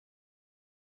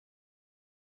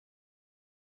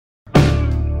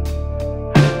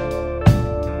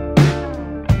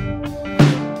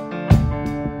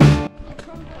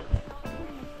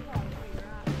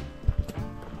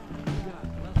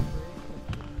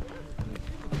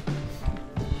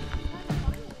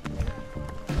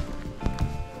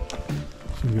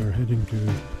We are heading to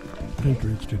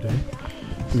Anchorage today,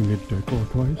 doing it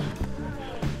clockwise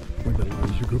with the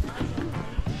large group.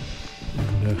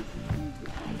 And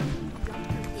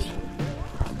it's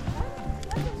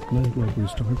not like we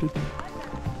started.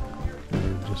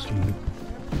 We're just in the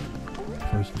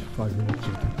first 5 minutes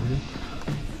of the video.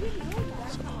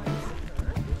 So,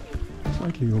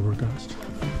 slightly overcast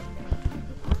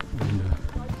and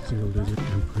single-digit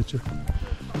temperature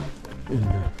in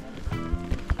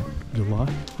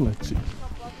July. Let's see.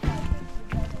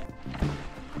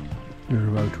 We're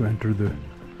about to enter the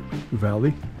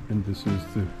valley, and this is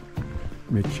the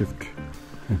makeshift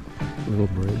little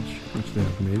bridge which they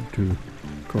have made to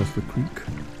cross the creek.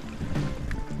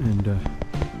 And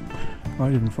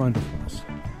right in front of us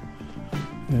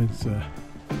is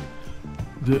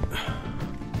the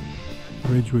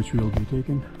bridge which we'll be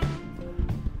taking,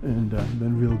 and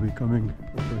then we'll be coming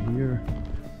over here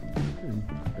and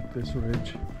at this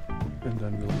ridge, and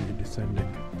then we'll be descending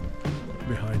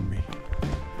behind me.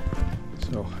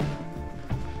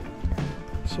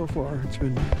 So far it's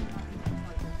been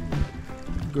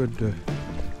good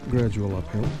gradual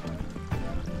uphill.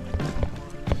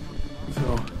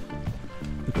 So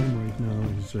the time right now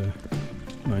is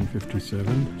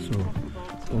 9:57, so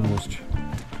almost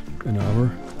an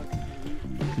hour.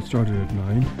 We started at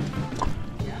 9,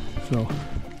 so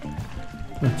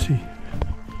let's see,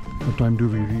 what time do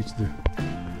we reach the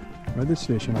weather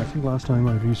station? I think last time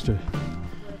I reached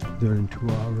there in 2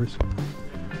 hours,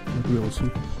 but we'll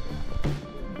see.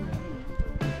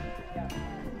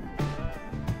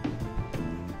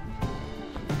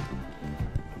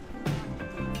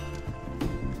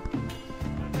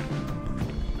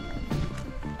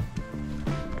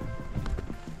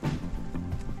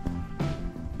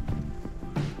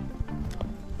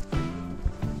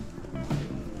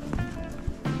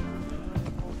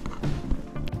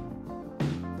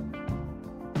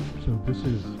 So this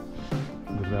is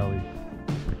the valley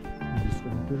in the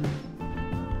center.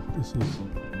 This is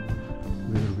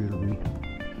where we'll be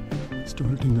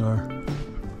starting our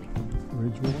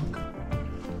ridge walk.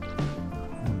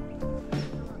 And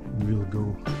we'll go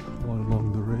all along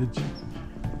the ridge.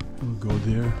 We'll go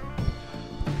there,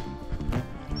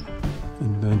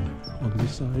 and then on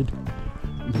this side,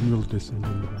 and then we'll descend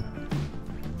in the back.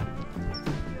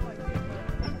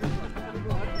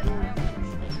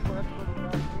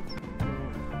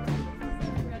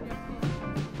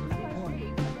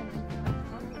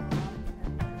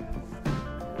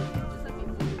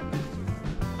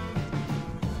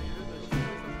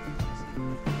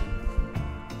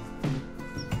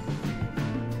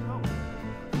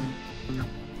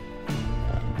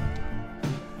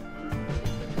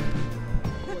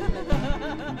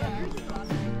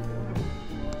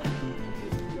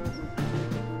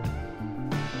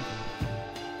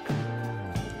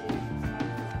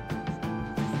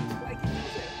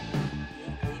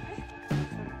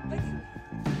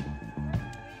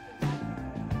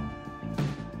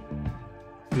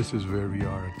 This is where we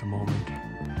are at the moment.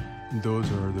 And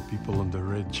those are the people on the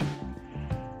ridge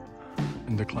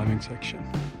in the climbing section.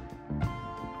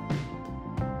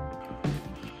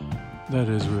 That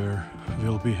is where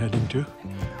we'll be heading to.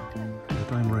 The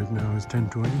time right now is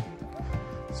 10:20,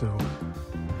 so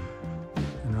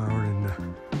an hour and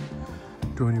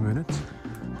 20 minutes.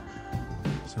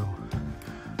 So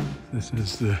this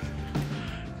is the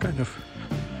kind of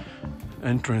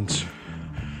entrance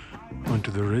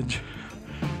onto the ridge.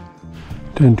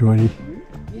 10:20,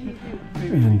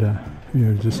 and we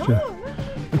are just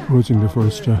approaching the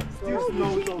first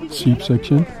steep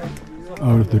section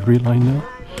out of the tree line now.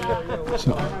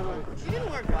 So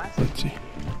let's see.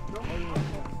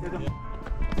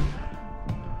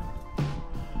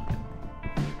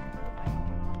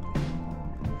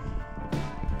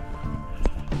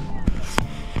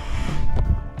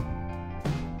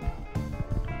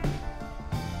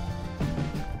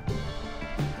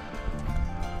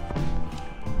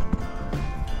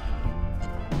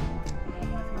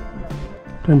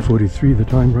 .43 the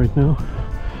time right now,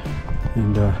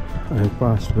 and I have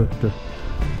passed the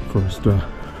first, you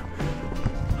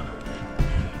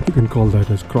can call that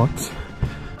as crocs.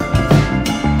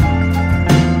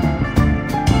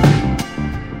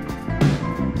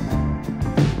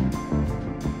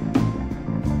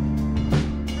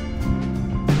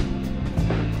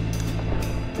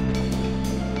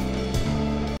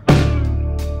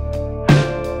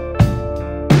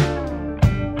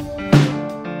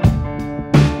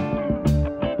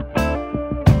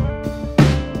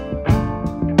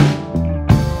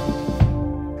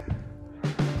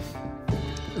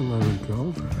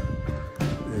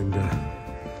 And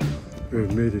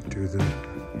we've made it to the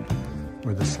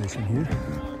weather station here.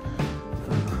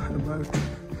 about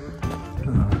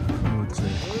I would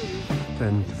say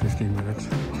 10 to 15 minutes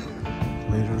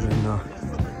later than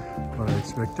what I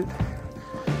expected,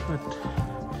 but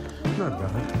not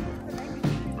bad.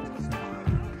 So,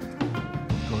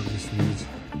 gorgeous views.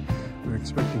 We're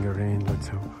expecting a rain, let's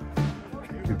hope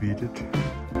we beat it.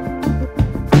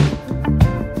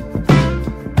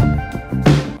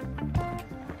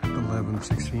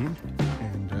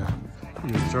 And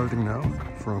we're starting now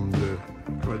from the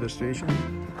weather station,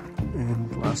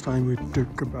 and last time we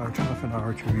took about half an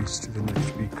hour to reach to the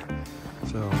next peak,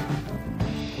 so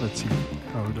let's see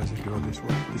how does it go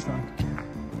this time.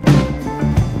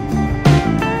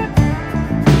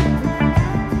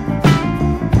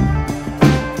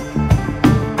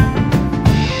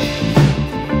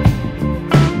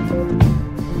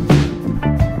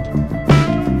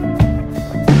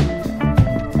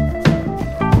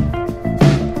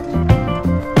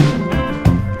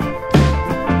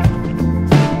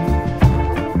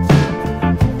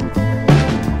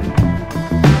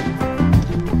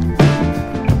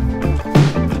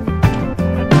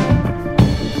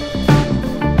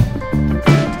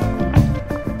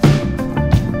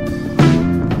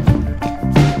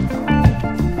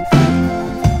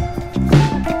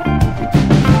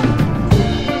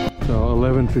 So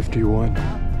 11:51,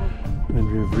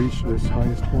 and we have reached this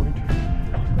highest point.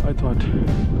 I thought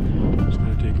it was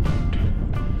going to take about half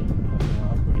an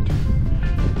hour, but it took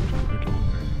a bit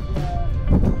longer.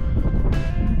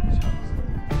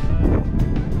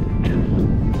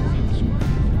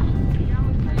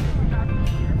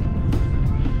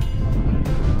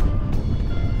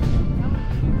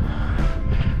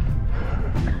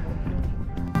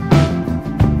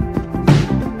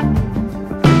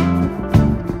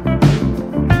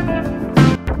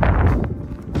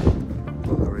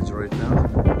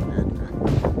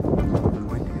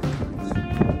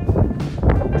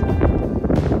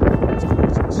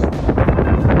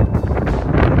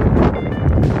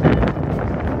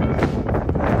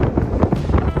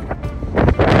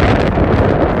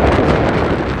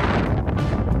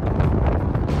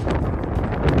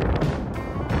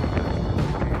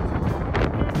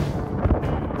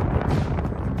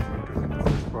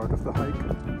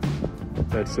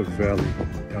 That's a valley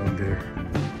down there.